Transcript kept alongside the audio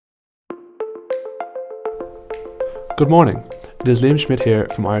Good morning, it is Liam Schmidt here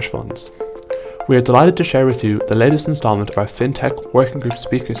from Irish Funds. We are delighted to share with you the latest instalment of our FinTech Working Group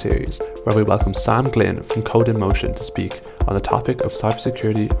Speaker Series, where we welcome Sam Glynn from Code in Motion to speak on the topic of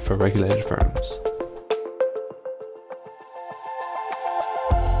cybersecurity for regulated firms.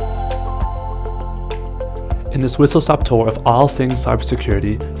 In this whistle-stop tour of all things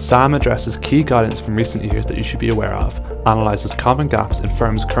cybersecurity, Sam addresses key guidance from recent years that you should be aware of, analyses common gaps in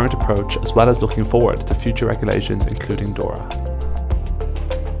firms' current approach, as well as looking forward to future regulations including DORA.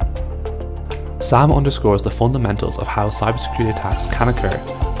 Sam underscores the fundamentals of how cybersecurity attacks can occur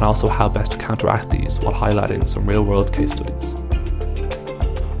and also how best to counteract these while highlighting some real-world case studies.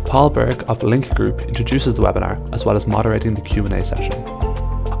 Paul Burke of Link Group introduces the webinar as well as moderating the Q&A session.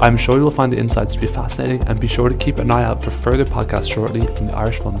 I'm sure you'll find the insights to be fascinating, and be sure to keep an eye out for further podcasts shortly from the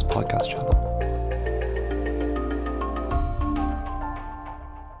Irish Funds podcast channel.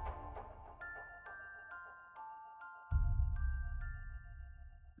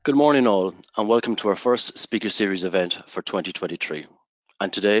 Good morning all, and welcome to our first Speaker Series event for 2023.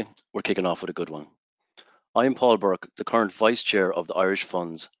 And today, we're kicking off with a good one. I am Paul Burke, the current Vice Chair of the Irish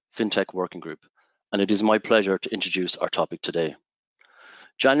Funds FinTech Working Group, and it is my pleasure to introduce our topic today.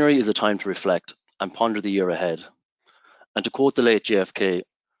 January is a time to reflect and ponder the year ahead. And to quote the late JFK,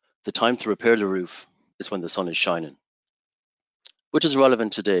 the time to repair the roof is when the sun is shining. Which is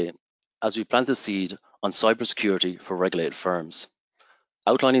relevant today as we plant the seed on cybersecurity for regulated firms,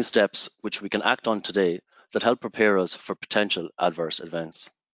 outlining steps which we can act on today that help prepare us for potential adverse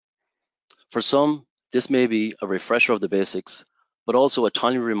events. For some, this may be a refresher of the basics, but also a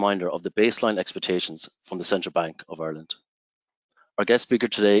timely reminder of the baseline expectations from the Central Bank of Ireland. Our guest speaker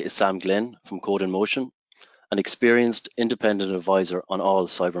today is Sam Glynn from Code in Motion, an experienced independent advisor on all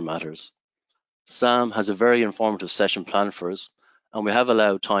cyber matters. Sam has a very informative session planned for us, and we have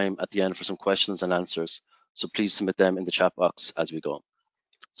allowed time at the end for some questions and answers, so please submit them in the chat box as we go.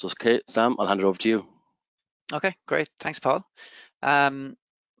 So, okay, Sam, I'll hand it over to you. Okay, great. Thanks, Paul. Sorry,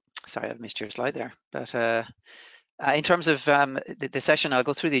 I've missed your slide there. But in terms of the session, I'll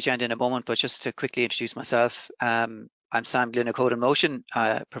go through the agenda in a moment, but just to quickly introduce myself, I'm Sam Glynn of Code in Motion.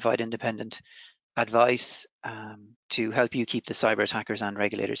 I provide independent advice to help you keep the cyber attackers and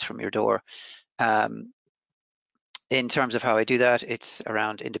regulators from your door. In terms of how I do that, it's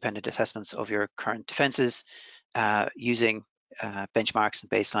around independent assessments of your current defenses, using benchmarks and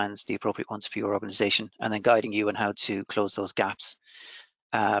baselines, the appropriate ones for your organization, and then guiding you on how to close those gaps.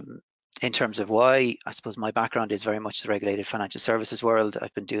 In terms of why, I suppose my background is very much the regulated financial services world.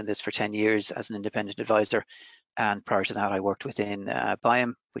 I've been doing this for 10 years as an independent advisor. And prior to that, I worked within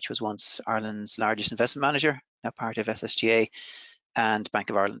BIAM, which was once Ireland's largest investment manager, now part of SSGA, and Bank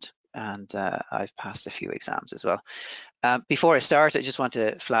of Ireland. And I've passed a few exams as well. Before I start, I just want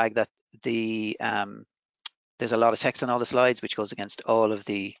to flag that there's a lot of text on all the slides, which goes against all of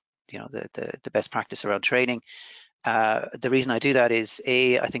the best practice around training. The reason I do that is,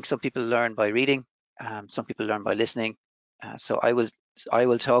 I think some people learn by reading, some people learn by listening. So I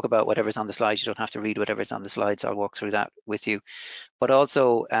will talk about whatever's on the slides. You don't have to read whatever's on the slides. I'll walk through that with you. But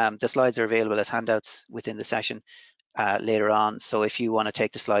also, the slides are available as handouts within the session later on. So if you want to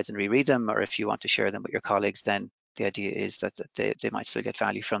take the slides and reread them, or if you want to share them with your colleagues, then the idea is that they might still get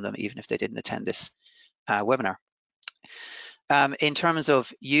value from them, even if they didn't attend this webinar. In terms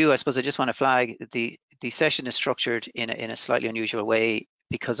of you, I suppose I just want to flag the session is structured in a slightly unusual way,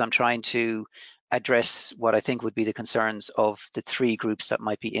 because I'm trying to address what I think would be the concerns of the three groups that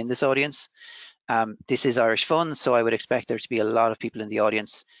might be in this audience. This is Irish Funds, so I would expect there to be a lot of people in the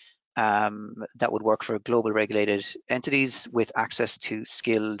audience that would work for global regulated entities with access to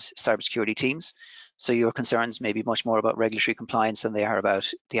skilled cybersecurity teams. So your concerns may be much more about regulatory compliance than they are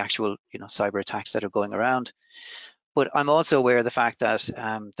about the actual cyber attacks that are going around. But I'm also aware of the fact that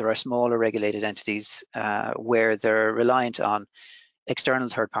there are smaller regulated entities where they're reliant on external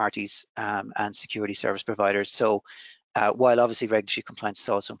third parties and security service providers. So while obviously regulatory compliance is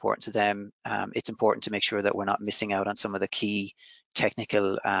also important to them, it's important to make sure that we're not missing out on some of the key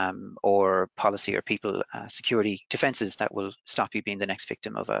technical or policy or people security defenses that will stop you being the next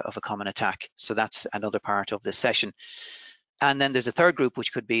victim of a common attack. So that's another part of this session. And then there's a third group,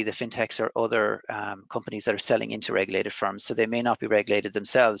 which could be the fintechs or other companies that are selling into regulated firms. So they may not be regulated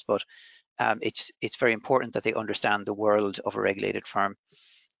themselves, but it's very important that they understand the world of a regulated firm,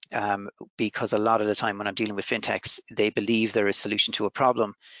 because a lot of the time when I'm dealing with fintechs, they believe they're a solution to a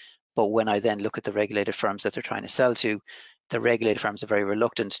problem. But when I then look at the regulated firms that they're trying to sell to, the regulated firms are very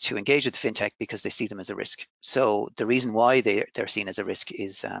reluctant to engage with the fintech because they see them as a risk. So the reason why they're seen as a risk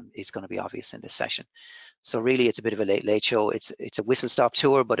is going to be obvious in this session. So really, it's a bit of a late show. It's a whistle-stop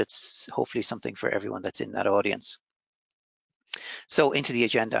tour, but it's hopefully something for everyone that's in that audience. So into the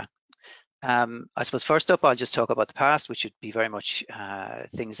agenda. I suppose first up, I'll just talk about the past, which would be very much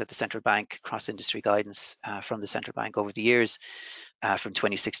things that the central bank, cross-industry guidance from the central bank over the years, from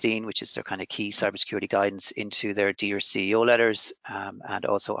 2016, which is their kind of key cybersecurity guidance, into their Dear CEO letters, and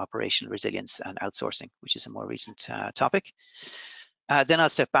also operational resilience and outsourcing, which is a more recent topic. Then I'll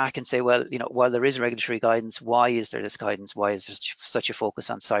step back and say, well, while there is regulatory guidance, why is there this guidance? Why is there such a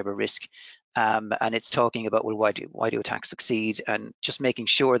focus on cyber risk? And it's talking about, well, why do attacks succeed? And just making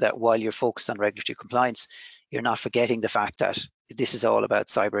sure that while you're focused on regulatory compliance, you're not forgetting the fact that this is all about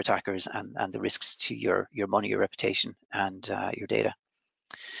cyber attackers and the risks to your money, your reputation, and your data.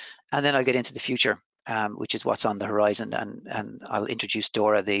 And then I'll get into the future, which is what's on the horizon, and I'll introduce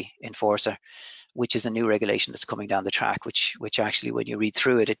DORA, the enforcer, which is a new regulation that's coming down the track, which actually, when you read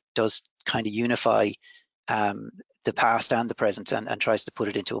through it, it does kind of unify the past and the present, and tries to put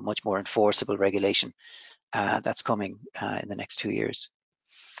it into a much more enforceable regulation that's coming in the next 2 years.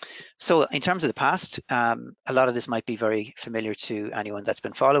 So in terms of the past, a lot of this might be very familiar to anyone that's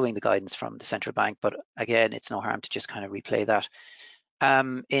been following the guidance from the central bank, but again, it's no harm to just kind of replay that.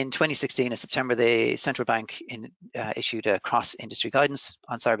 In 2016, in September, the central bank issued a cross-industry guidance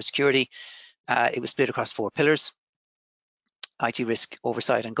on cybersecurity. It was split across 4 pillars. IT risk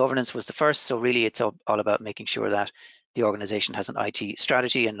oversight and governance was the first. So really, it's all about making sure that the organization has an IT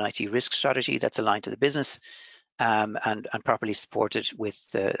strategy and an IT risk strategy that's aligned to the business, and properly supported with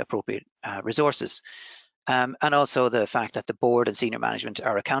the appropriate resources. And also the fact that the board and senior management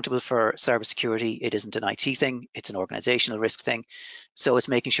are accountable for cybersecurity. It isn't an IT thing, it's an organizational risk thing. So it's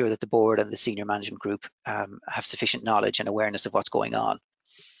making sure that the board and the senior management group have sufficient knowledge and awareness of what's going on.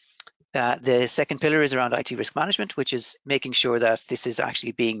 The second pillar is around IT risk management, which is making sure that this is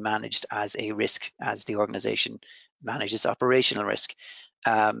actually being managed as a risk as the organization manages operational risk.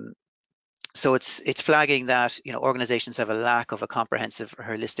 So it's flagging that organizations have a lack of a comprehensive,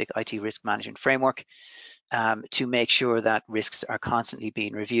 holistic IT risk management framework to make sure that risks are constantly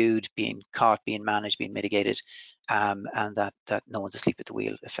being reviewed, being caught, being managed, being mitigated, and that no one's asleep at the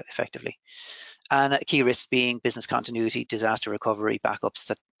wheel effectively. And key risks being business continuity, disaster recovery,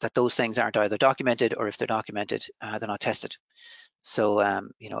 backups, that those things aren't either documented, or if they're documented, they're not tested. So a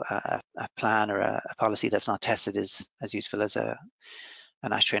plan or a policy that's not tested is as useful as an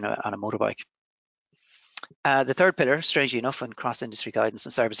ashtray on a motorbike. The third pillar, strangely enough, in cross-industry guidance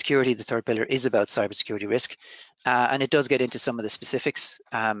and cybersecurity, the third pillar is about cybersecurity risk, and it does get into some of the specifics.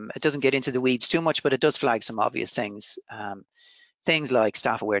 It doesn't get into the weeds too much, but it does flag some obvious things, things like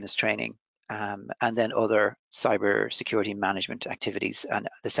staff awareness training, and then other cybersecurity management activities. And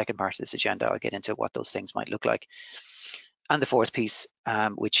the second part of this agenda, I'll get into what those things might look like. And the fourth piece,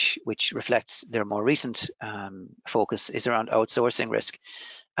 which reflects their more recent focus, is around outsourcing risk.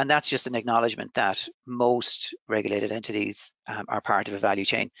 And that's just an acknowledgement that most regulated entities are part of a value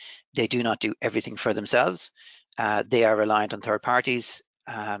chain. They do not do everything for themselves. They are reliant on third parties,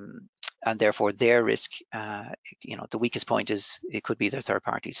 and therefore their risk, the weakest point is it could be their third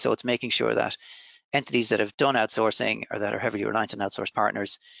parties. So it's making sure that entities that have done outsourcing or that are heavily reliant on outsourced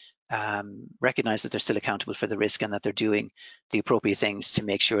partners recognize that they're still accountable for the risk, and that they're doing the appropriate things to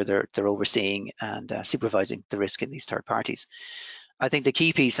make sure they're overseeing and supervising the risk in these third parties. I think the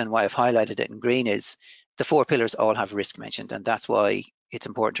key piece, and why I've highlighted it in green, is the 4 pillars all have risk mentioned, and that's why it's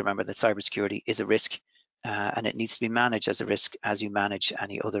important to remember that cybersecurity is a risk, and it needs to be managed as a risk as you manage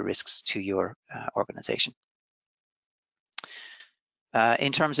any other risks to your organization.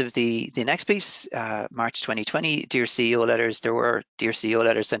 In terms of the next piece, March 2020, Dear CEO letters. There were Dear CEO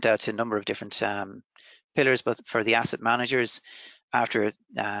letters sent out to a number of different pillars, but for the asset managers, after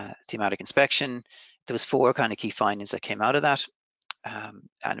thematic inspection, there was 4 kind of key findings that came out of that,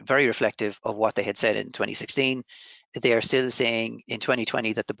 and very reflective of what they had said in 2016. They are still saying in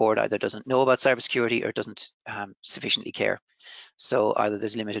 2020 that the board either doesn't know about cybersecurity or doesn't sufficiently care. So either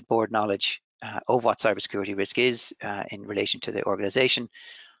there's limited board knowledge of what cybersecurity risk is in relation to the organization,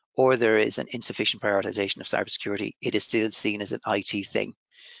 or there is an insufficient prioritization of cybersecurity. It is still seen as an IT thing,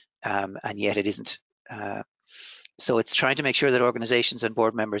 and yet it isn't. So it's trying to make sure that organizations and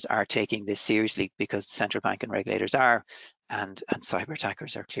board members are taking this seriously, because the central bank and regulators are, and cyber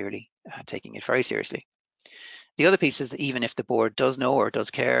attackers are clearly taking it very seriously. The other piece is that even if the board does know or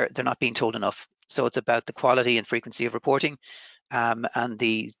does care, they're not being told enough. So it's about the quality and frequency of reporting, and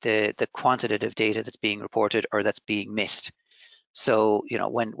the quantitative data that's being reported or that's being missed. So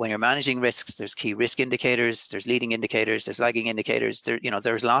when you're managing risks, there's key risk indicators, there's leading indicators, there's lagging indicators.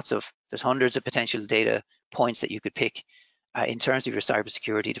 There's hundreds of potential data points that you could pick in terms of your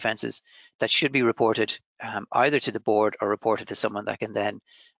cybersecurity defenses that should be reported either to the board or reported to someone that can then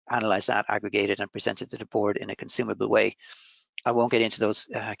analyze that, aggregate it, and present it to the board in a consumable way. I won't get into those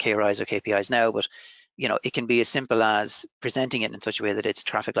KRIs or KPIs now, but it can be as simple as presenting it in such a way that it's a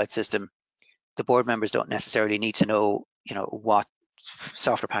traffic light system. The board members don't necessarily need to know, what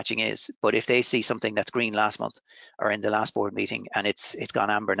software patching is, but if they see something that's green last month or in the last board meeting and it's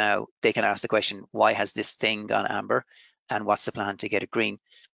gone amber now, they can ask the question, why has this thing gone amber and what's the plan to get it green?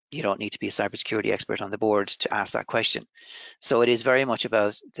 You don't need to be a cybersecurity expert on the board to ask that question. So it is very much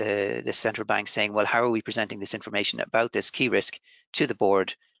about the central bank saying, well, how are we presenting this information about this key risk to the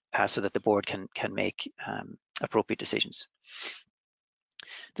board so that the board can make appropriate decisions.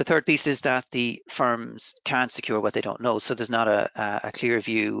 The third piece is that the firms can't secure what they don't know. So there's not a clear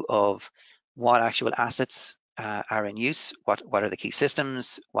view of what actual assets are in use, what are the key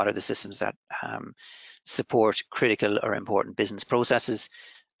systems, what are the systems that support critical or important business processes.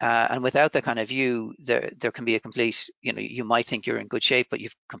 And without that kind of view, there can be a complete, you might think you're in good shape, but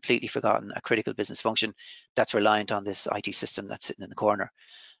you've completely forgotten a critical business function that's reliant on this IT system that's sitting in the corner.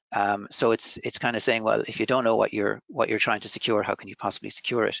 So it's kind of saying, well, if you don't know what you're trying to secure, how can you possibly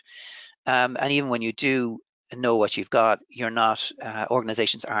secure it? And even when you do know what you've got, you're not,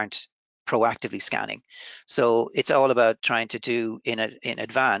 organizations aren't proactively scanning. So it's all about trying to do in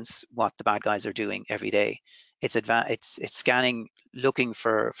advance what the bad guys are doing every day. It's scanning, looking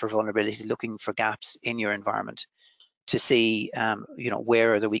for vulnerabilities, looking for gaps in your environment to see,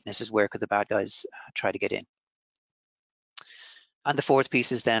 where are the weaknesses, where could the bad guys try to get in. And the fourth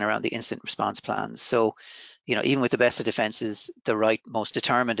piece is then around the incident response plans. So, even with the best of defenses, the right, most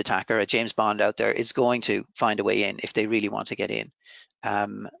determined attacker, a James Bond out there, is going to find a way in if they really want to get in.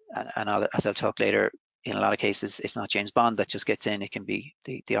 And as I'll talk later, in a lot of cases, it's not James Bond that just gets in. It can be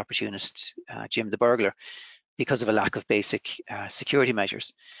the opportunist, Jim the burglar, because of a lack of basic security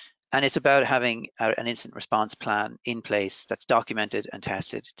measures. And it's about having an incident response plan in place that's documented and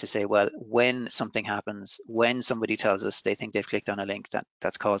tested to say, well, when something happens, when somebody tells us they think they've clicked on a link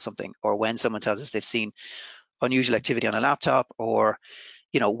that's caused something, or when someone tells us they've seen unusual activity on a laptop, or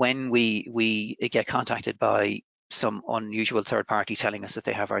when we get contacted by some unusual third party telling us that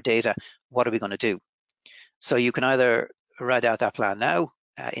they have our data, what are we going to do? So you can either write out that plan now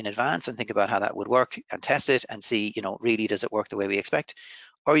in advance and think about how that would work and test it and see, really does it work the way we expect?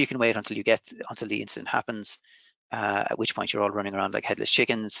 Or you can wait until the incident happens, at which point you're all running around like headless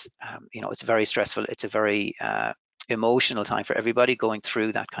chickens. It's very stressful. It's a very emotional time for everybody going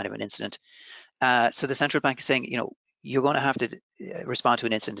through that kind of an incident. So the central bank is saying, you're going to have to respond to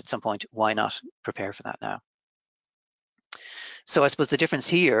an incident at some point. Why not prepare for that now? So I suppose the difference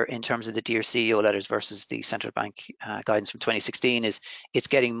here in terms of the Dear CEO letters versus the central bank guidance from 2016 is it's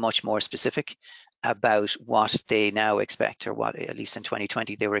getting much more specific about what they now expect, or what, at least in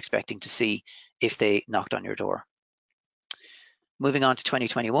 2020, they were expecting to see if they knocked on your door. Moving on to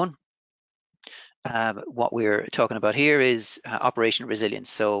 2021, what we're talking about here is operational resilience.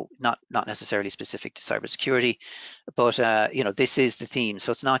 So not necessarily specific to cybersecurity, but this is the theme.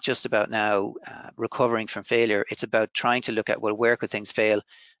 So it's not just about now recovering from failure. It's about trying to look at, well, where could things fail,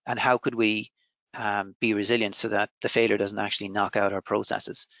 and how could we be resilient so that the failure doesn't actually knock out our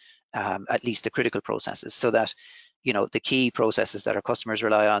processes, at least the critical processes, so that the key processes that our customers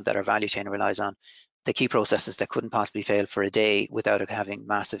rely on, that our value chain relies on, the key processes that couldn't possibly fail for a day without it having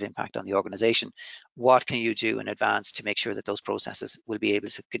massive impact on the organization. What can you do in advance to make sure that those processes will be able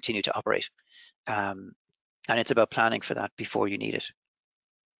to continue to operate? And it's about planning for that before you need it.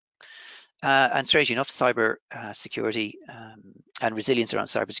 And strangely enough, cyber security and resilience around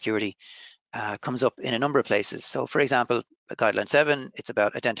cybersecurity comes up in a number of places. So for example, Guideline 7, it's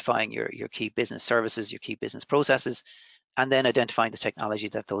about identifying your key business services, your key business processes, and then identifying the technology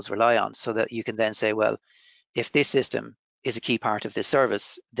that those rely on, so that you can then say, well, if this system is a key part of this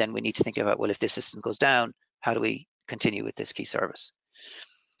service, then we need to think about, well, if this system goes down, how do we continue with this key service?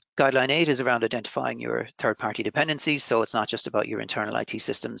 Guideline 8 is around identifying your third-party dependencies. So it's not just about your internal IT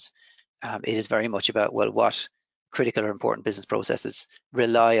systems. It is very much about, well, what critical or important business processes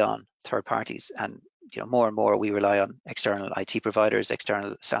rely on third parties. And more and more we rely on external IT providers,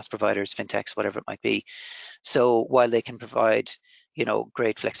 external SaaS providers, fintechs, whatever it might be. So while they can provide,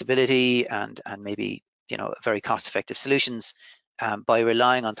 great flexibility and maybe, very cost-effective solutions, by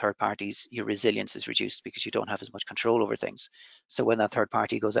relying on third parties, your resilience is reduced because you don't have as much control over things. So when that third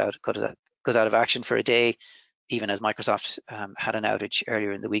party goes out of action for a day, even as Microsoft had an outage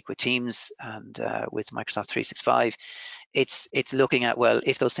earlier in the week with Teams and with Microsoft 365, it's looking at, well,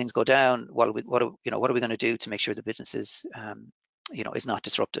 if those things go down, what are we going to do to make sure the business is not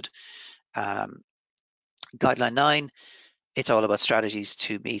disrupted? Guideline 9, it's all about strategies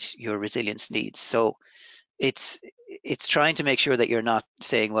to meet your resilience needs. So it's trying to make sure that you're not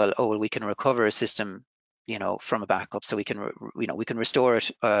saying, well, we can recover a system from a backup, so we can we can restore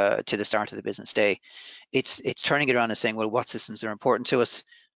it to the start of the business day. It's turning it around and saying, well, what systems are important to us?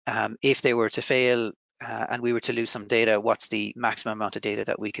 If they were to fail and we were to lose some data, what's the maximum amount of data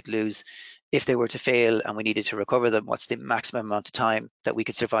that we could lose? If they were to fail and we needed to recover them, what's the maximum amount of time that we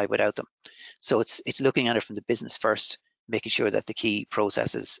could survive without them? So it's looking at it from the business first, making sure that the key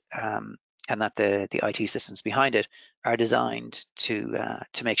processes and that the IT systems behind it are designed to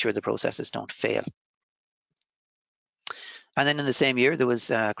make sure the processes don't fail. And then in the same year, there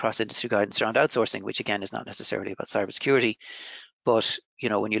was cross-industry guidance around outsourcing, which again is not necessarily about cybersecurity, but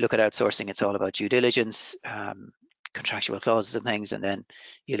when you look at outsourcing, it's all about due diligence, contractual clauses and things, and then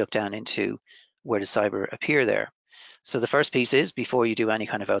you look down into where does cyber appear there. So the first piece is, before you do any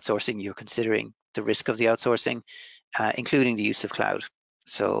kind of outsourcing, you're considering the risk of the outsourcing, including the use of cloud.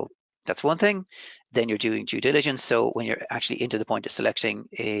 So that's one thing. Then you're doing due diligence. So when you're actually into the point of selecting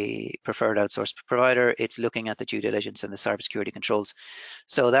a preferred outsourced provider, it's looking at the due diligence and the cybersecurity controls.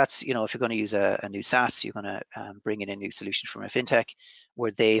 So that's, if you're going to use a new SaaS, you're going to bring in a new solution from a fintech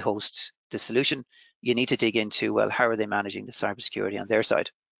where they host the solution. You need to dig into, well, how are they managing the cybersecurity on their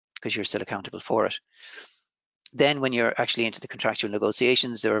side? Because you're still accountable for it. Then when you're actually into the contractual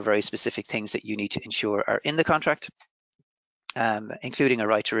negotiations, there are very specific things that you need to ensure are in the contract, including a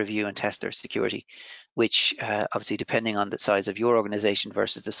right to review and test their security, which obviously, depending on the size of your organization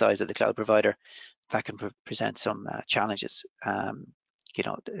versus the size of the cloud provider, that can present some challenges. Trying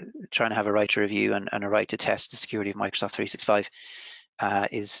to have a right to review and a right to test the security of Microsoft 365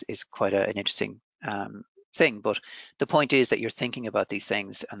 is quite an interesting thing. But the point is that you're thinking about these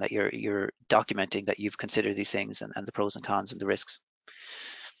things and that you're documenting that you've considered these things and the pros and cons and the risks.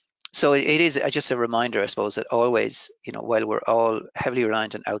 So it is just a reminder, I suppose, that always, while we're all heavily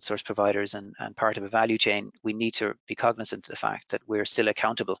reliant on outsourced providers and part of a value chain, we need to be cognizant of the fact that we're still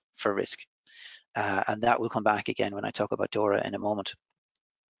accountable for risk. And that will come back again when I talk about DORA in a moment.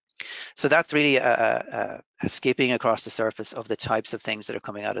 So that's really a skipping across the surface of the types of things that are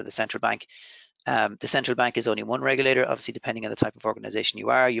coming out of the central bank. The central bank is only one regulator. Obviously, depending on the type of organization you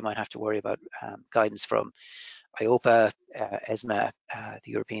are, you might have to worry about guidance from IOPA, ESMA,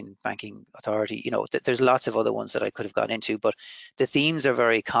 the European Banking Authority. There's lots of other ones that I could have gone into, but the themes are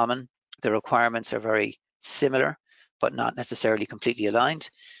very common. The requirements are very similar, but not necessarily completely aligned.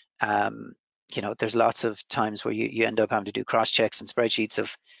 There's lots of times where you end up having to do cross checks and spreadsheets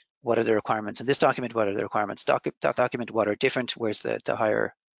of what are the requirements in this document, what are the requirements that document, what are different, where's the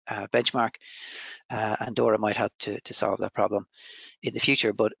higher benchmark, and DORA might help to solve that problem in the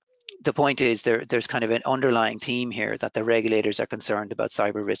future. But the point is there's kind of an underlying theme here that the regulators are concerned about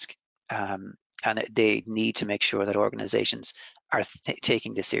cyber risk, and they need to make sure that organizations are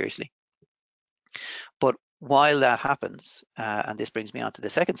taking this seriously. But while that happens, and this brings me on to the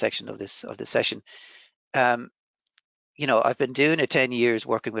second section of this session, I've been doing it 10 years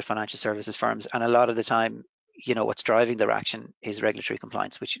working with financial services firms, and a lot of the time, what's driving their action is regulatory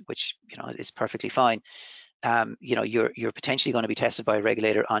compliance, which is perfectly fine. You're potentially going to be tested by a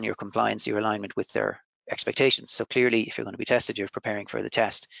regulator on your compliance, your alignment with their expectations. So clearly, if you're going to be tested, you're preparing for the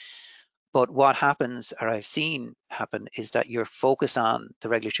test. But what happens, or I've seen happen, is that your focus on the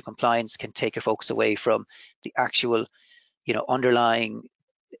regulatory compliance can take your focus away from the actual, underlying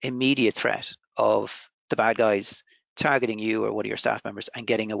immediate threat of the bad guys targeting you or one of your staff members and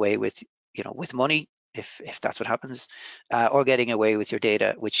getting away with, with money, if that's what happens, or getting away with your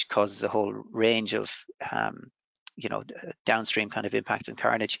data, which causes a whole range of, downstream kind of impacts and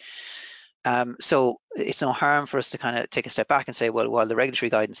carnage. So it's no harm for us to kind of take a step back and say, well, while the regulatory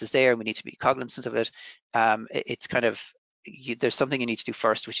guidance is there and we need to be cognizant of it, it's kind of, there's something you need to do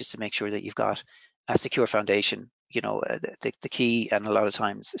first, which is to make sure that you've got a secure foundation, the key, and a lot of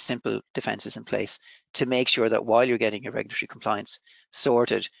times simple defenses in place to make sure that while you're getting your regulatory compliance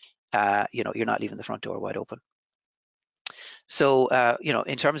sorted, you're not leaving the front door wide open. So,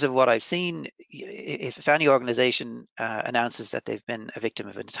 in terms of what I've seen, if any organization announces that they've been a victim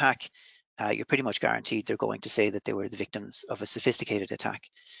of an attack, you're pretty much guaranteed they're going to say that they were the victims of a sophisticated attack.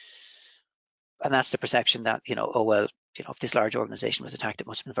 And that's the perception that, oh, well, if this large organization was attacked, it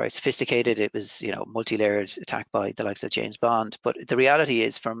must have been very sophisticated. It was, multi-layered attack by the likes of James Bond. But the reality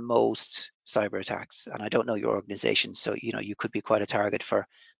is, for most cyber attacks, and I don't know your organization, so, you could be quite a target for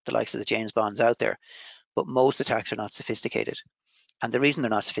the likes of the James Bonds out there, but most attacks are not sophisticated. And the reason they're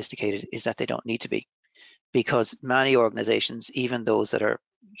not sophisticated is that they don't need to be, because many organizations, even those that are,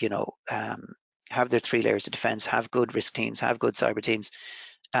 have their 3 layers of defense, have good risk teams, have good cyber teams,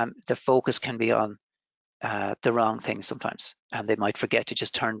 the focus can be on the wrong things sometimes, and they might forget to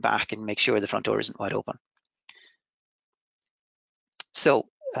just turn back and make sure the front door isn't wide open. So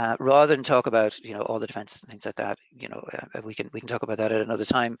rather than talk about all the defenses and things like that, we can talk about that at another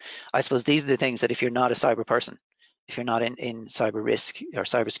time. I suppose these are the things that if you're not a cyber person, if you're not in cyber risk or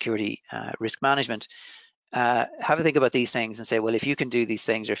cybersecurity risk management, have a think about these things and say, well, if you can do these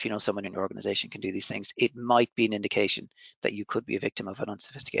things, or if you know someone in your organization can do these things, it might be an indication that you could be a victim of an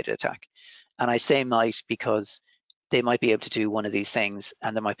unsophisticated attack. And I say might because they might be able to do one of these things,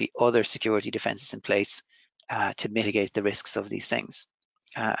 and there might be other security defenses in place to mitigate the risks of these things.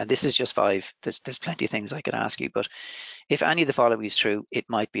 And this is just 5. There's plenty of things I could ask you, but if any of the following is true, it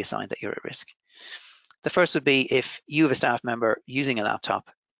might be a sign that you're at risk. The first would be if you have a staff member using a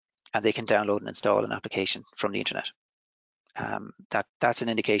laptop and they can download and install an application from the internet. That's an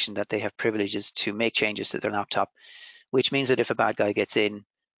indication that they have privileges to make changes to their laptop, which means that if a bad guy gets in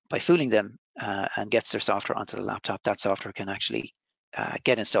by fooling them and gets their software onto the laptop, that software can actually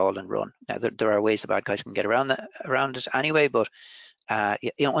get installed and run. Now, there are ways the bad guys can get around it anyway, but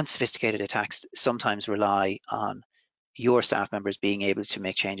unsophisticated attacks sometimes rely on your staff members being able to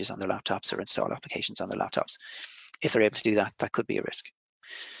make changes on their laptops or install applications on their laptops. If they're able to do that, that could be a risk.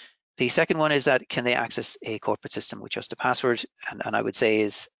 The second one is that can they access a corporate system with just a password? And I would say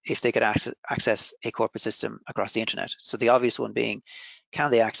is if they could access a corporate system across the internet. So the obvious one being,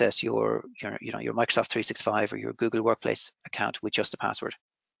 can they access your Microsoft 365 or your Google Workplace account with just a password?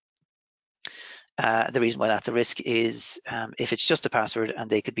 The reason why that's a risk is if it's just a password and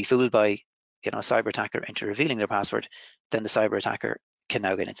they could be fooled by a cyber attacker into revealing their password, then the cyber attacker can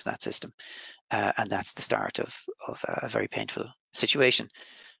now get into that system, and that's the start of a very painful situation.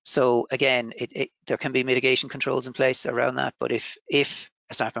 So again, there can be mitigation controls in place around that, but if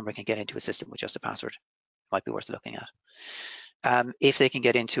a staff member can get into a system with just a password, it might be worth looking at. If they can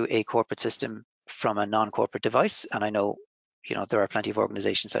get into a corporate system from a non-corporate device, and I know there are plenty of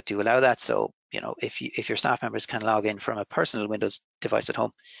organizations that do allow that. So if your staff members can log in from a personal Windows device at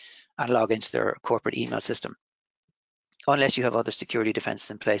home and log into their corporate email system, unless you have other security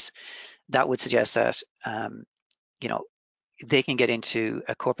defenses in place, that would suggest that they can get into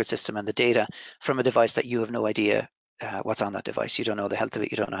a corporate system and the data from a device that you have no idea what's on that device. You don't know the health of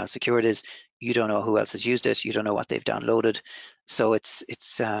it. You don't know how secure it is. You don't know who else has used it. You don't know what they've downloaded. So it's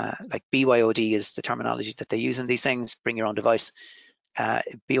like BYOD is the terminology that they use in these things. Bring your own device.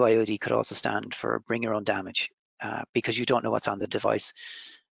 BYOD could also stand for bring your own damage, because you don't know what's on the device.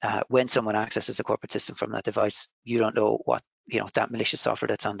 When someone accesses a corporate system from that device, you don't know what that malicious software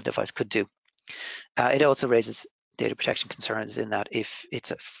that's on the device could do. It also raises data protection concerns in that if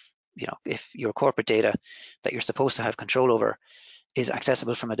it's if your corporate data that you're supposed to have control over is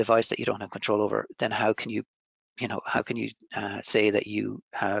accessible from a device that you don't have control over, then how can you say that you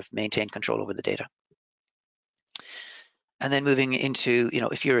have maintained control over the data? And then moving into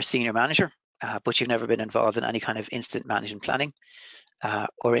if you're a senior manager but you've never been involved in any kind of incident management planning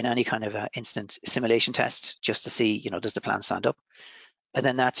or in any kind of incident simulation test just to see does the plan stand up, and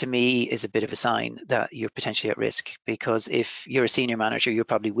then that to me is a bit of a sign that you're potentially at risk, because if you're a senior manager, you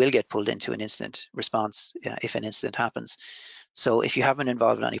probably will get pulled into an incident response if an incident happens. So if you haven't been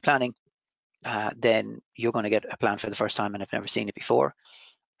involved in any planning, then you're going to get a plan for the first time and have never seen it before.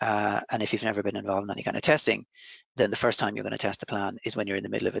 And if you've never been involved in any kind of testing, then the first time you're going to test a plan is when you're in the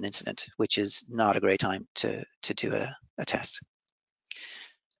middle of an incident, which is not a great time to do a test.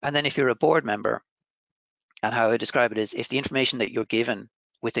 And then if you're a board member, and how I describe it is if the information that you're given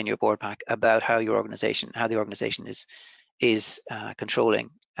within your board pack about how the organization is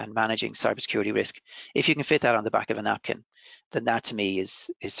controlling and managing cybersecurity risk, if you can fit that on the back of a napkin, then that to me is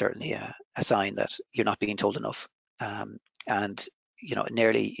certainly a sign that you're not being told enough. And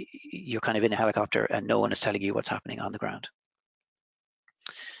nearly you're kind of in a helicopter and no one is telling you what's happening on the ground.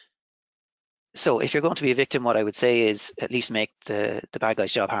 So if you're going to be a victim, what I would say is at least make the bad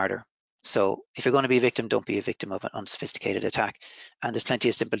guy's job harder. So if you're going to be a victim, don't be a victim of an unsophisticated attack. And there's plenty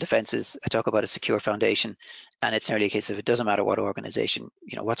of simple defenses. I talk about a secure foundation, and it's nearly a case of it doesn't matter what organization,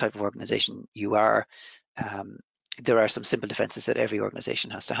 what type of organization you are. There are some simple defenses that every organization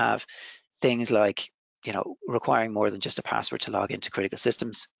has to have. Things like, requiring more than just a password to log into critical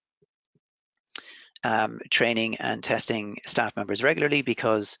systems. Training and testing staff members regularly,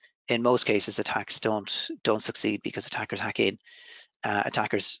 because in most cases attacks don't succeed because attackers hack in.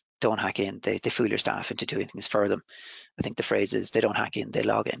 Attackers don't hack in, they fool your staff into doing things for them. I think the phrase is they don't hack in, they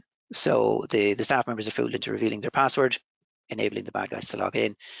log in. So the staff members are fooled into revealing their password, enabling the bad guys to log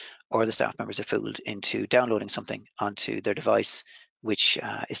in, or the staff members are fooled into downloading something onto their device, which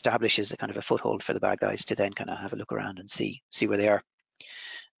establishes a kind of a foothold for the bad guys to then kind of have a look around and see where they are.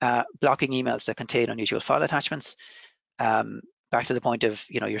 Blocking emails that contain unusual file attachments. Back to the point of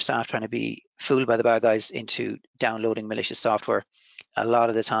your staff trying to be fooled by the bad guys into downloading malicious software. A lot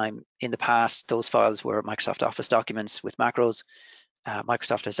of the time in the past, those files were Microsoft Office documents with macros.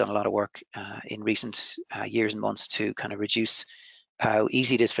 Microsoft has done a lot of work in recent years and months to kind of reduce how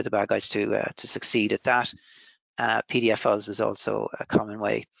easy it is for the bad guys to succeed at that. PDF files was also a common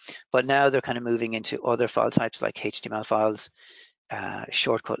way, but now they're kind of moving into other file types like HTML files,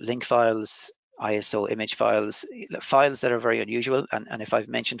 shortcut link files, ISO image files, files that are very unusual. And if I've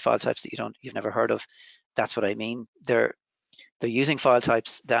mentioned file types that you've never heard of, that's what I mean. They're using file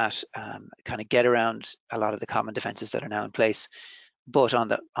types that kind of get around a lot of the common defenses that are now in place. But on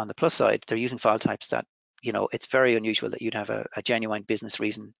the plus side, they're using file types that, it's very unusual that you'd have a genuine business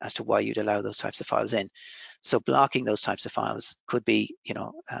reason as to why you'd allow those types of files in. So blocking those types of files could be,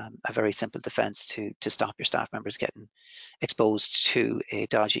 a very simple defense to stop your staff members getting exposed to a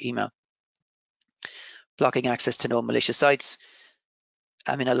dodgy email. Blocking access to known malicious sites.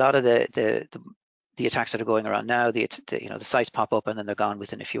 I mean, a lot of the attacks that are going around now, the sites pop up and then they're gone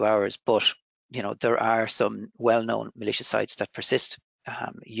within a few hours. But there are some well-known malicious sites that persist.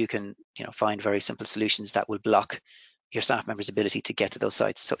 You can find very simple solutions that will block your staff members' ability to get to those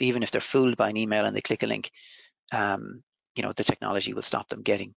sites. So even if they're fooled by an email and they click a link, the technology will stop them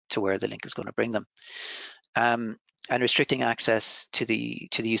getting to where the link is going to bring them. And restricting access to the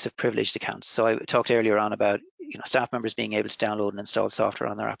use of privileged accounts. So I talked earlier on about staff members being able to download and install software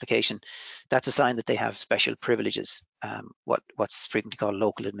on their application. That's a sign that they have special privileges, what's frequently called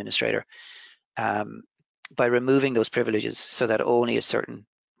local administrator. By removing those privileges so that only a certain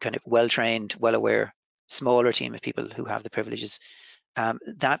kind of well-trained, well-aware, smaller team of people who have the privileges,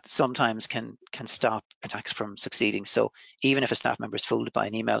 that sometimes can stop attacks from succeeding. So even if a staff member is fooled by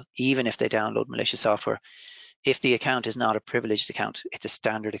an email, even if they download malicious software, if the account is not a privileged account, it's a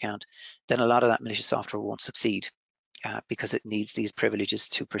standard account, then a lot of that malicious software won't succeed because it needs these privileges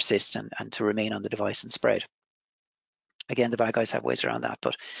to persist and to remain on the device and spread. Again, the bad guys have ways around that,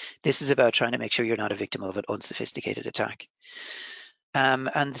 but this is about trying to make sure you're not a victim of an unsophisticated attack.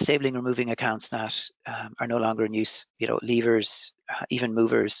 And disabling, removing accounts that are no longer in use, leavers, even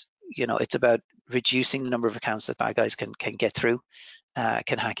movers. It's about reducing the number of accounts that bad guys can get through,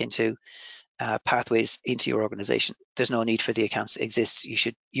 can hack into. Pathways into your organization. There's no need for the accounts to exist. You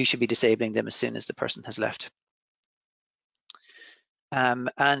should be disabling them as soon as the person has left.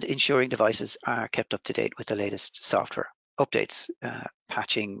 And ensuring devices are kept up to date with the latest software updates,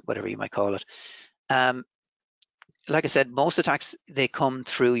 patching, whatever you might call it. Like I said, most attacks, they come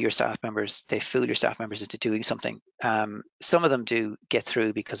through your staff members. They fool your staff members into doing something. Some of them do get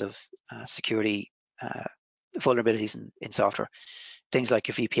through because of security vulnerabilities in software. Things like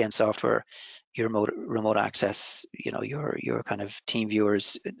your VPN software, your remote access, your kind of team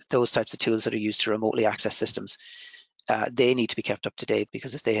viewers, those types of tools that are used to remotely access systems. They need to be kept up to date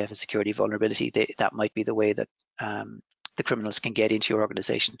because if they have a security vulnerability, that might be the way that the criminals can get into your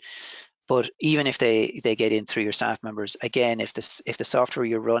organization. But even if they get in through your staff members, again, if the software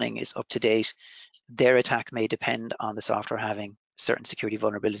you're running is up to date, their attack may depend on the software having certain security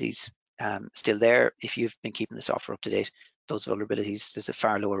vulnerabilities still there. If you've been keeping the software up to date, those vulnerabilities, there's a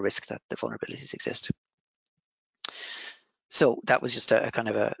far lower risk that the vulnerabilities exist. So that was just a kind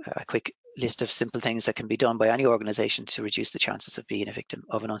of a quick list of simple things that can be done by any organization to reduce the chances of being a victim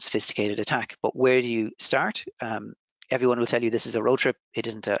of an unsophisticated attack. But where do you start? Everyone will tell you this is a road trip. It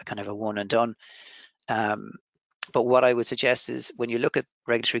isn't a kind of a one and done. But what I would suggest is when you look at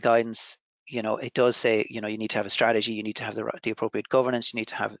regulatory guidance, it does say, you need to have a strategy, you need to have the appropriate governance, you need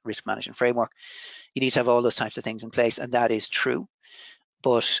to have risk management framework, you need to have all those types of things in place, and that is true.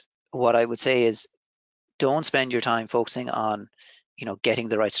 But what I would say is don't spend your time focusing on, getting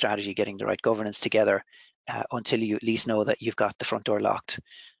the right strategy, getting the right governance together until you at least know that you've got the front door locked.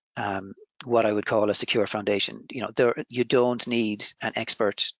 What I would call a secure foundation. You don't need an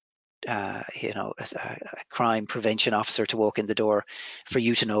expert, a crime prevention officer to walk in the door for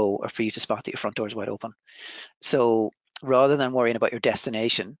you to know or for you to spot that your front door is wide open. So rather than worrying about your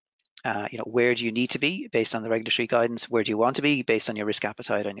destination, where do you need to be based on the regulatory guidance? Where do you want to be based on your risk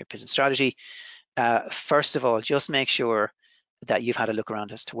appetite and your business strategy? First of all, just make sure that you've had a look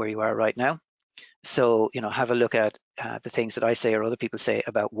around as to where you are right now. So, have a look at the things that I say or other people say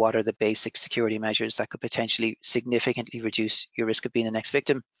about what are the basic security measures that could potentially significantly reduce your risk of being the next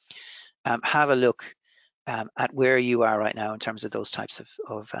victim. Have a look at where you are right now in terms of those types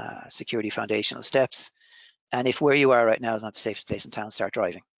of security foundational steps. And if where you are right now is not the safest place in town, start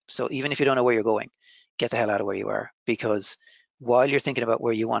driving. So even if you don't know where you're going, get the hell out of where you are, because while you're thinking about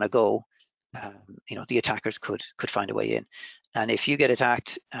where you want to go, the attackers could find a way in. And if you get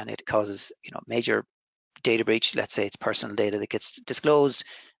attacked and it causes, major data breach, let's say it's personal data that gets disclosed,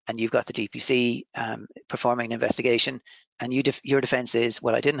 and you've got the DPC performing an investigation, and your defense is,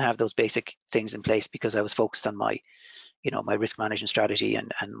 well, I didn't have those basic things in place because I was focused on my, my risk management strategy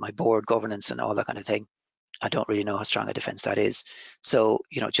and my board governance and all that kind of thing. I don't really know how strong a defense that is. So,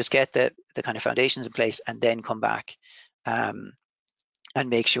 just get the kind of foundations in place and then come back and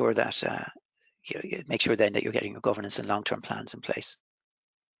make sure that make sure then that you're getting your governance and long-term plans in place.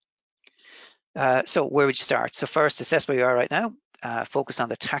 So where would you start? So first, assess where you are right now. Focus on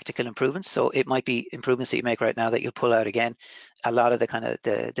the tactical improvements. So it might be improvements that you make right now that you'll pull out again. A lot of the kind of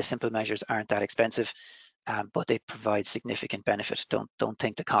the simple measures aren't that expensive, but they provide significant benefit. Don't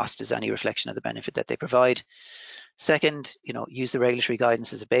think the cost is any reflection of the benefit that they provide. Second, use the regulatory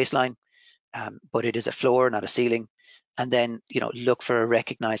guidance as a baseline, but it is a floor, not a ceiling. And then, look for a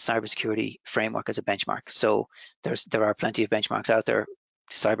recognized cybersecurity framework as a benchmark. So there are plenty of benchmarks out there: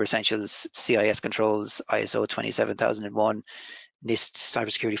 Cyber Essentials, CIS Controls, ISO 27001, NIST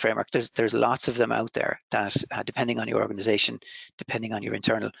Cybersecurity Framework. There's lots of them out there that, depending on your organization, depending on your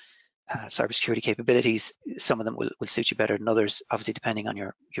internal cybersecurity capabilities, some of them will suit you better than others, obviously depending on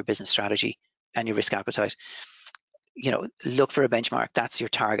your business strategy and your risk appetite. Look for a benchmark. That's your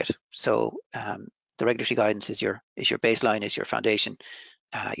target. So the regulatory guidance is your baseline, is your foundation.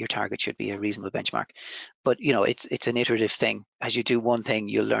 Your target should be a reasonable benchmark. But it's an iterative thing. As you do one thing,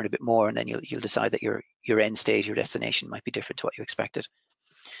 you'll learn a bit more, and then you'll decide that your end state, your destination might be different to what you expected.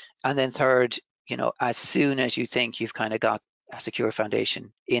 And then third, as soon as you think you've kind of got a secure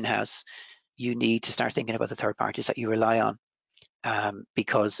foundation in-house, you need to start thinking about the third parties that you rely on.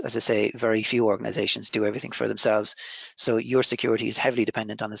 Because, as I say, very few organizations do everything for themselves. So your security is heavily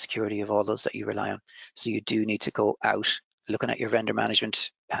dependent on the security of all those that you rely on. So you do need to go out looking at your vendor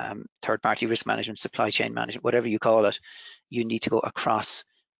management, third-party risk management, supply chain management, whatever you call it. You need to go across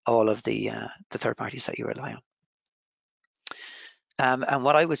all of the third parties that you rely on. And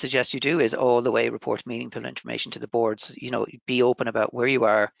what I would suggest you do is all the way report meaningful information to the boards. Be open about where you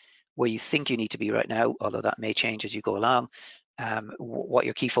are, where you think you need to be right now, although that may change as you go along. What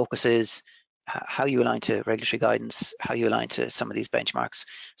your key focus is, how you align to regulatory guidance, how you align to some of these benchmarks,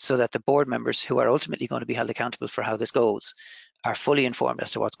 so that the board members, who are ultimately going to be held accountable for how this goes, are fully informed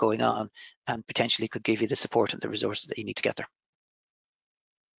as to what's going on and potentially could give you the support and the resources that you need to get there.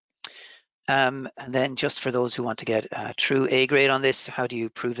 And then just for those who want to get a true A grade on this, how do you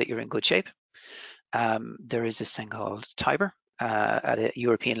prove that you're in good shape? There is this thing called TIBER at a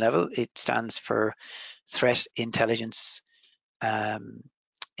European level. It stands for Threat Intelligence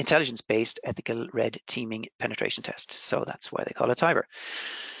Intelligence-Based Ethical Red Teaming Penetration Test. So that's why they call it TIBER.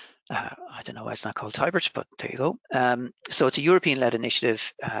 I don't know why it's not called TIBERT, but there you go. So it's a European-led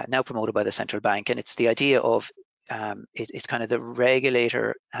initiative now promoted by the central bank, and it's the idea of it's kind of the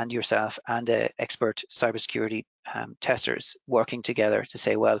regulator and yourself and the expert cybersecurity testers working together to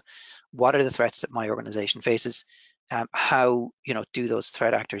say, well, what are the threats that my organization faces? How do those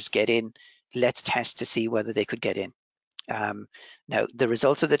threat actors get in? Let's test to see whether they could get in. Now, the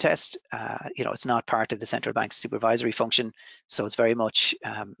results of the test, it's not part of the central bank's supervisory function, so it's very much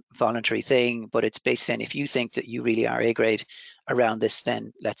voluntary thing, but it's based on, if you think that you really are A grade around this,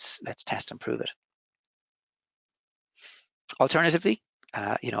 then let's test and prove it. Alternatively,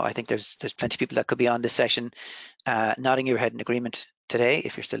 I think there's plenty of people that could be on this session nodding your head in agreement today.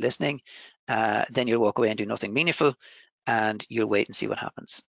 If you're still listening, then you'll walk away and do nothing meaningful, and you'll wait and see what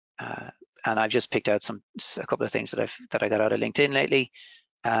happens. And I've just picked out a couple of things that I got out of LinkedIn lately.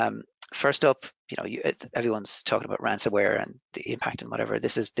 First up, everyone's talking about ransomware and the impact and whatever.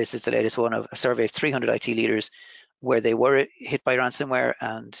 This is the latest one of a survey of 300 IT leaders where they were hit by ransomware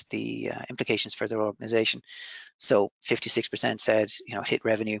and the implications for their organization. So 56% said it hit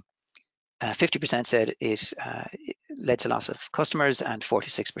revenue. 50% said it led to loss of customers, and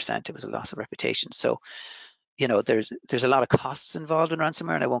 46% it was a loss of reputation. So there's a lot of costs involved in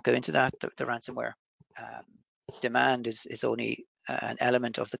ransomware, and I won't go into that. The ransomware demand is only an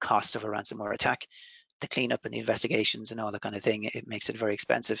element of the cost of a ransomware attack. The cleanup and the investigations and all that kind of thing, it makes it very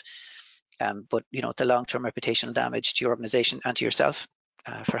expensive. But the long-term reputational damage to your organization and to yourself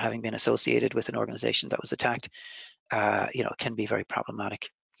for having been associated with an organization that was attacked, can be very problematic.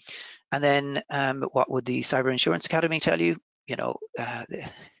 And then what would the Cyber Insurance Academy tell you?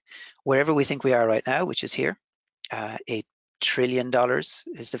 Wherever we think we are right now, which is here, $8 trillion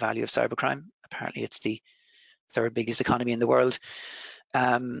is the value of cybercrime. Apparently it's the third biggest economy in the world.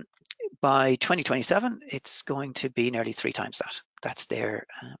 By 2027, it's going to be nearly 3 times that. That's their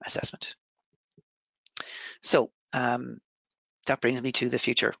assessment. So that brings me to the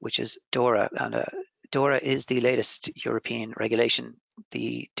future, which is DORA. And DORA is the latest European regulation,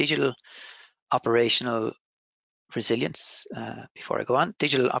 the Digital Operational Resilience, before I go on,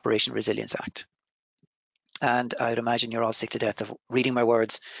 Digital Operation Resilience Act. And I'd imagine you're all sick to death of reading my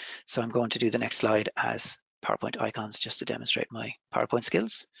words. So I'm going to do the next slide as PowerPoint icons just to demonstrate my PowerPoint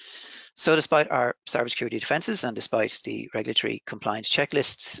skills. So despite our cybersecurity defenses and despite the regulatory compliance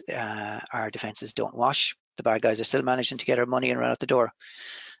checklists, our defenses don't wash. The bad guys are still managing to get our money and run out the door.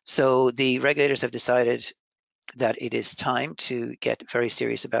 So the regulators have decided that it is time to get very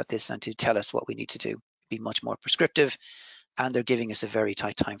serious about this and to tell us what we need to do, be much more prescriptive, and they're giving us a very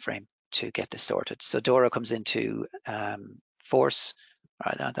tight time frame to get this sorted. So DORA comes into force,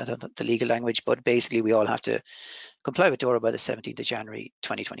 the legal language, but basically we all have to comply with DORA by the 17th of January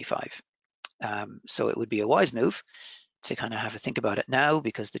 2025. So it would be a wise move to kind of have a think about it now,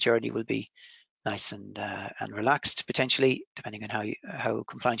 because the journey will be nice and relaxed, potentially, depending on how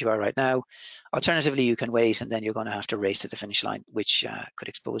compliant you are right now. Alternatively, you can wait, and then you're going to have to race to the finish line, which could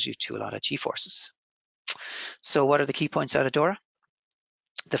expose you to a lot of G-forces. So what are the key points out of DORA?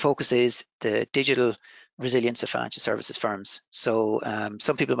 The focus is the digital resilience of financial services firms. So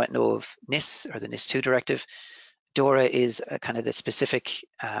some people might know of NIS, or the NIS2 directive. DORA is kind of the specific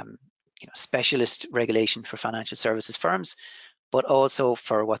specialist regulation for financial services firms, but also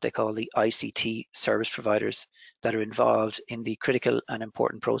for what they call the ICT service providers that are involved in the critical and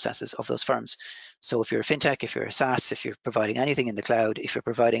important processes of those firms. So if you're a fintech, if you're a SaaS, if you're providing anything in the cloud, if you're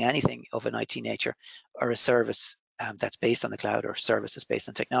providing anything of an IT nature, or a service that's based on the cloud, or services based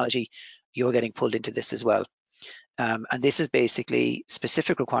on technology, you're getting pulled into this as well. And this is basically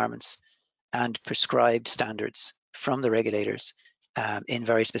specific requirements and prescribed standards from the regulators in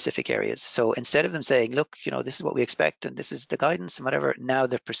very specific areas. So instead of them saying, look, this is what we expect and this is the guidance and whatever, now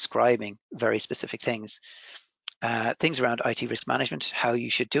they're prescribing very specific things. Things around IT risk management, how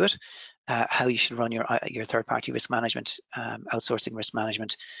you should do it, how you should run your third-party risk management, outsourcing risk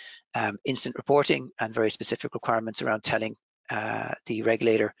management, incident reporting, and very specific requirements around telling the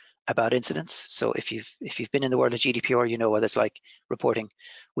regulator about incidents. So if you've been in the world of GDPR, you know what it's like reporting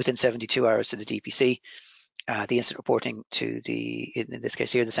within 72 hours to the DPC. The incident reporting to in this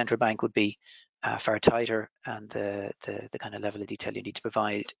case here, the central bank, would be far tighter, and the kind of level of detail you need to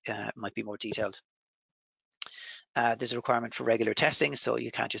provide might be more detailed. There's a requirement for regular testing, so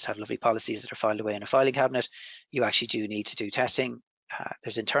you can't just have lovely policies that are filed away in a filing cabinet. You actually do need to do testing.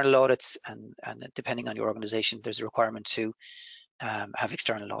 There's internal audits, and depending on your organization, there's a requirement to have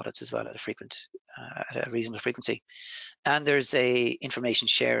external audits as well at a reasonable frequency. And there's a information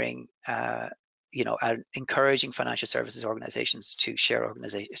sharing, encouraging financial services organizations to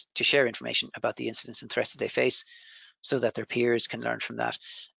share information about the incidents and threats that they face, so that their peers can learn from that.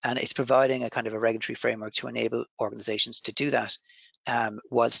 And it's providing a kind of a regulatory framework to enable organizations to do that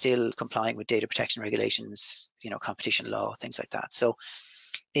while still complying with data protection regulations, competition law, things like that. So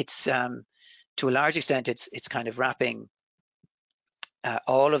it's to a large extent, it's kind of wrapping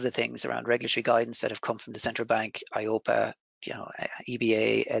all of the things around regulatory guidance that have come from the central bank, IOPA,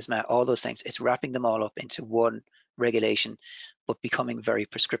 EBA, ESMA, all those things. It's wrapping them all up into one regulation, but becoming very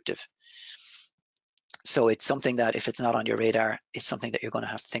prescriptive. So it's something that, if it's not on your radar, it's something that you're going to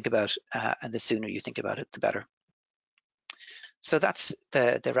have to think about, and the sooner you think about it, the better. So that's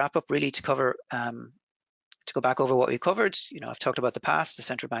the wrap up, really, to cover, to go back over what we covered. I've talked about the past, the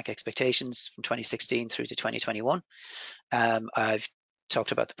central bank expectations from 2016 through to 2021. I've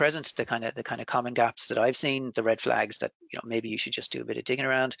talked about the present, the kind of common gaps that I've seen, the red flags that maybe you should just do a bit of digging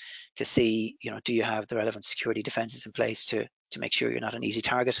around to see, do you have the relevant security defenses in place to make sure you're not an easy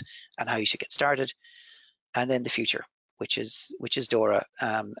target, and how you should get started. And then the future, which is DORA,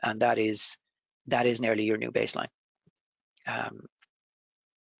 and that is nearly your new baseline.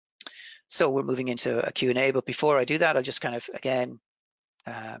 So we're moving into a Q&A, but before I do that, I'll just kind of, again,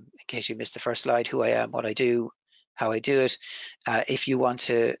 in case you missed the first slide, who I am, what I do, how I do it. If you want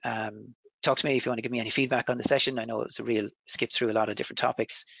to talk to me, if you want to give me any feedback on the session, I know it's a real skip through a lot of different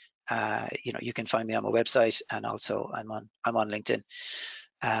topics. You can find me on my website, and also I'm on LinkedIn.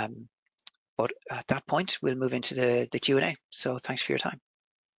 But at that point, we'll move into the Q&A. So thanks for your time.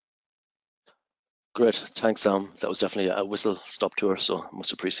 Great, thanks, Sam. That was definitely a whistle-stop tour, so I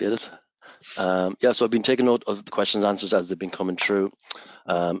must appreciate it. Yeah, so I've been taking note of the questions and answers as they've been coming through.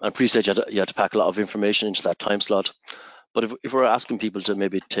 I appreciate you had to pack a lot of information into that time slot. But if we're asking people to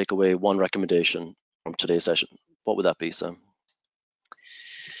maybe take away one recommendation from today's session, what would that be, Sam?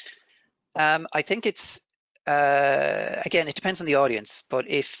 I think it's, again, it depends on the audience, but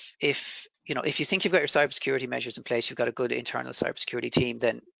if you think you've got your cybersecurity measures in place, you've got a good internal cybersecurity team,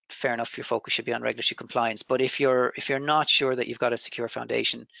 then fair enough, your focus should be on regulatory compliance. But if you're not sure that you've got a secure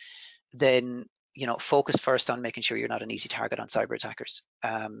foundation, then focus first on making sure you're not an easy target on cyber attackers.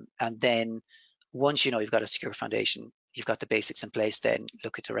 And then once you've got a secure foundation, you've got the basics in place, then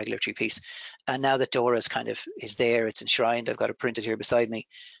look at the regulatory piece. And now that DORA is there, it's enshrined. I've got it printed here beside me.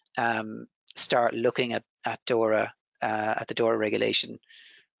 Start looking at DORA, at the DORA regulation,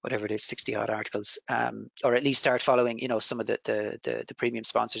 whatever it is, 60 odd articles, or at least start following, some of the premium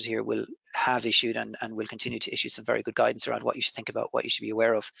sponsors here will have issued and will continue to issue some very good guidance around what you should think about, what you should be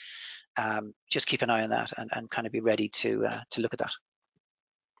aware of. Just keep an eye on that and kind of be ready to look at that.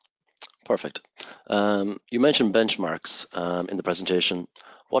 Perfect. You mentioned benchmarks in the presentation.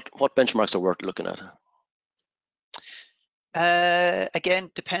 What benchmarks are worth looking at?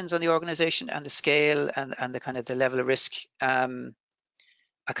 Again, depends on the organization and the scale and the kind of the level of risk.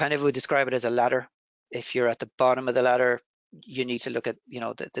 I kind of would describe it as a ladder. If you're at the bottom of the ladder, you need to look at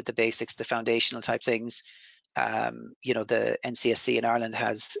the basics, the foundational type things. The NCSC in Ireland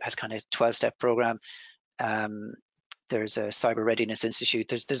has kind of 12-step program. There's a Cyber Readiness Institute.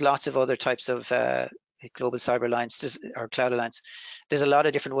 There's lots of other types of Global Cyber Alliance or Cloud Alliance. There's a lot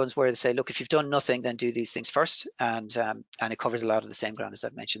of different ones where they say, look, if you've done nothing, then do these things first, and it covers a lot of the same ground as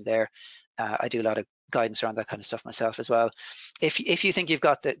I've mentioned there. I do a lot of guidance around that kind of stuff myself as well. If you think you've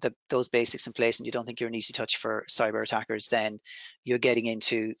got those basics in place and you don't think you're an easy touch for cyber attackers, then you're getting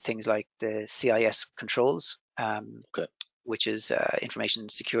into things like the CIS controls, which is Information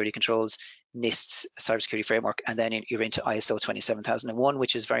Security Controls, NIST's cybersecurity framework, and then you're into ISO 27001,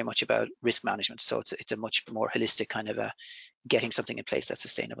 which is very much about risk management. So it's a much more holistic kind of getting something in place that's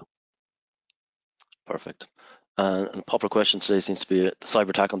sustainable. Perfect. And a popular question today seems to be the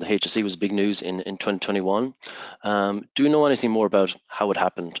cyber attack on the HSE was big news in 2021. Do you know anything more about how it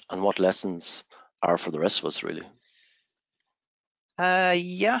happened and what lessons are for the rest of us, really?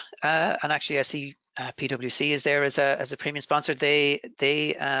 Yeah, and actually I see PwC is there as a premium sponsor. They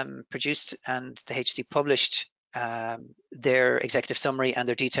produced and the HSE published their executive summary and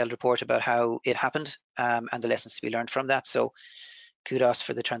their detailed report about how it happened and the lessons to be learned from that. So kudos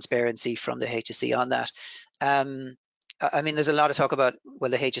for the transparency from the HSE on that. I mean, there's a lot of talk about,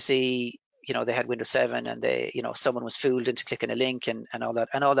 well, the HSE, they had Windows 7 and they, someone was fooled into clicking a link and all that,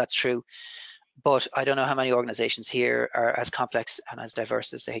 and all that's true. But I don't know how many organizations here are as complex and as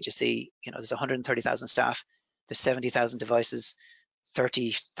diverse as the HSE. There's 130,000 staff, there's 70,000 devices,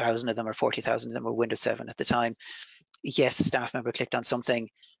 30,000 of them or 40,000 of them were Windows 7 at the time. Yes, a staff member clicked on something,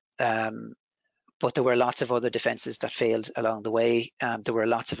 but there were lots of other defenses that failed along the way. There were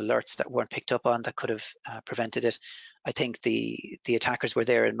lots of alerts that weren't picked up on that could have prevented it. I think the attackers were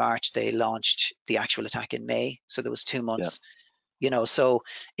there in March. They launched the actual attack in May, so there was 2 months. Yeah. So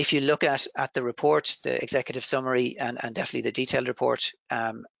if you look at the report, the executive summary, and definitely the detailed report,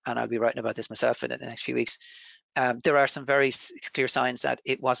 and I'll be writing about this myself in the next few weeks, there are some very clear signs that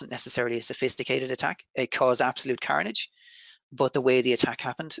it wasn't necessarily a sophisticated attack. It caused absolute carnage. But the way the attack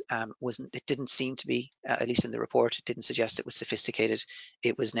happened it didn't seem to be, at least in the report, it didn't suggest it was sophisticated.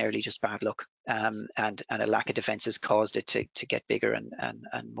 It was nearly just bad luck, and a lack of defenses caused it to get bigger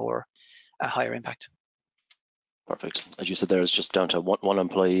and more a higher impact. Perfect. As you said, there is just down to one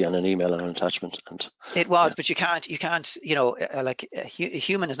employee and an email and an attachment. And it was, but you can't. Like a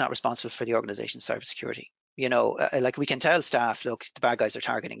human is not responsible for the organization's cybersecurity. Like we can tell staff, look, the bad guys are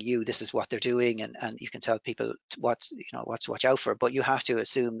targeting you. This is what they're doing, and you can tell people what to watch out for. But you have to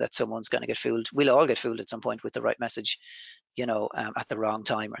assume that someone's going to get fooled. We'll all get fooled at some point with the right message, at the wrong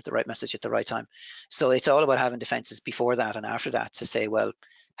time, or the right message at the right time. So it's all about having defenses before that and after that to say, well,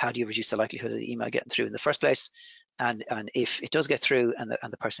 how do you reduce the likelihood of the email getting through in the first place? And if it does get through and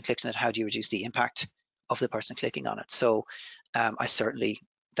the person clicks on it, how do you reduce the impact of the person clicking on it? So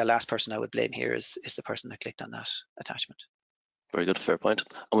the last person I would blame here is the person that clicked on that attachment. Very good, fair point.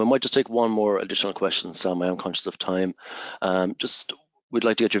 And we might just take one more additional question, Sam. I am conscious of time. We'd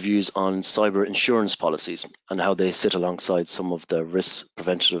like to get your views on cyber insurance policies and how they sit alongside some of the risk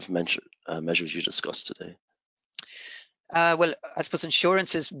preventative measures you discussed today. Well, I suppose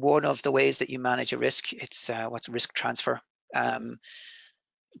insurance is one of the ways that you manage a risk. It's what's risk transfer. And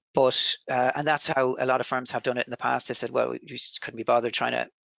that's how a lot of firms have done it in the past. They've said, well, we just couldn't be bothered trying to,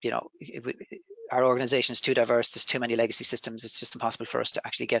 our organization is too diverse, there's too many legacy systems, it's just impossible for us to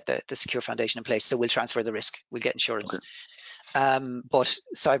actually get the secure foundation in place. So we'll transfer the risk, we'll get insurance. Okay. But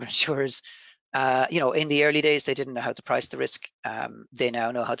cyber insurers, in the early days, they didn't know how to price the risk. They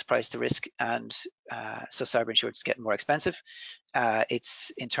now know how to price the risk, and so cyber insurance is getting more expensive.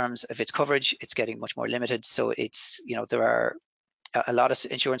 It's in terms of its coverage, it's getting much more limited. So it's, there are a lot of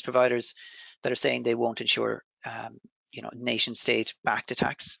insurance providers that are saying they won't insure, nation state backed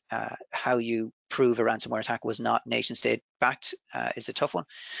attacks. How you prove a ransomware attack was not nation state backed is a tough one.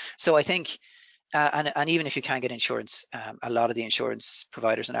 So I think And even if you can't get insurance, a lot of the insurance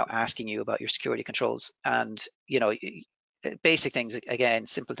providers are now asking you about your security controls, and basic things, again,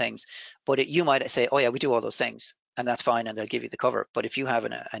 simple things. But you might say, oh yeah, we do all those things, and that's fine, and they'll give you the cover. But if you have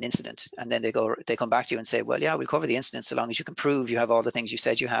an incident, and then they come back to you and say, well, yeah, we'll cover the incident so long as you can prove you have all the things you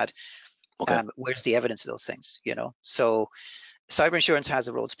said you had. Okay. Where's the evidence of those things? So cyber insurance has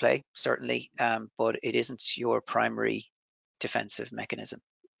a role to play, certainly, but it isn't your primary defensive mechanism.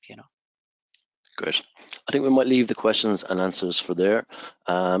 Great. I think we might leave the questions and answers for there.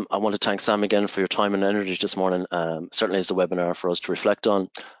 I want to thank Sam again for your time and energy this morning. Certainly it's a webinar for us to reflect on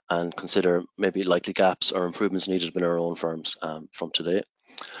and consider maybe likely gaps or improvements needed in our own firms from today.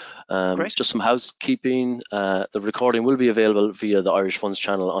 Just some housekeeping. The recording will be available via the Irish Funds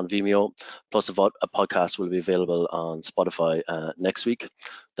channel on Vimeo, plus a podcast will be available on Spotify next week.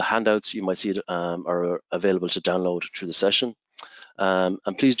 The handouts you might see are available to download through the session.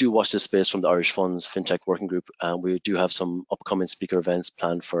 And please do watch this space from the Irish Funds FinTech Working Group. We do have some upcoming speaker events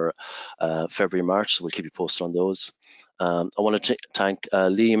planned for February, March, so we'll keep you posted on those. I want to thank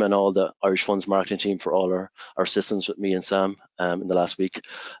Liam and all the Irish Funds marketing team for all our assistance with me and Sam in the last week.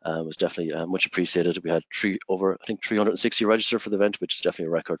 It was definitely much appreciated. We had over 360 registered for the event, which is definitely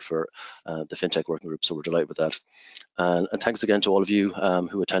a record for the FinTech Working Group, so we're delighted with that. And thanks again to all of you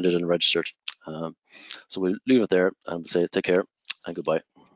who attended and registered. So we'll leave it there and say take care and goodbye.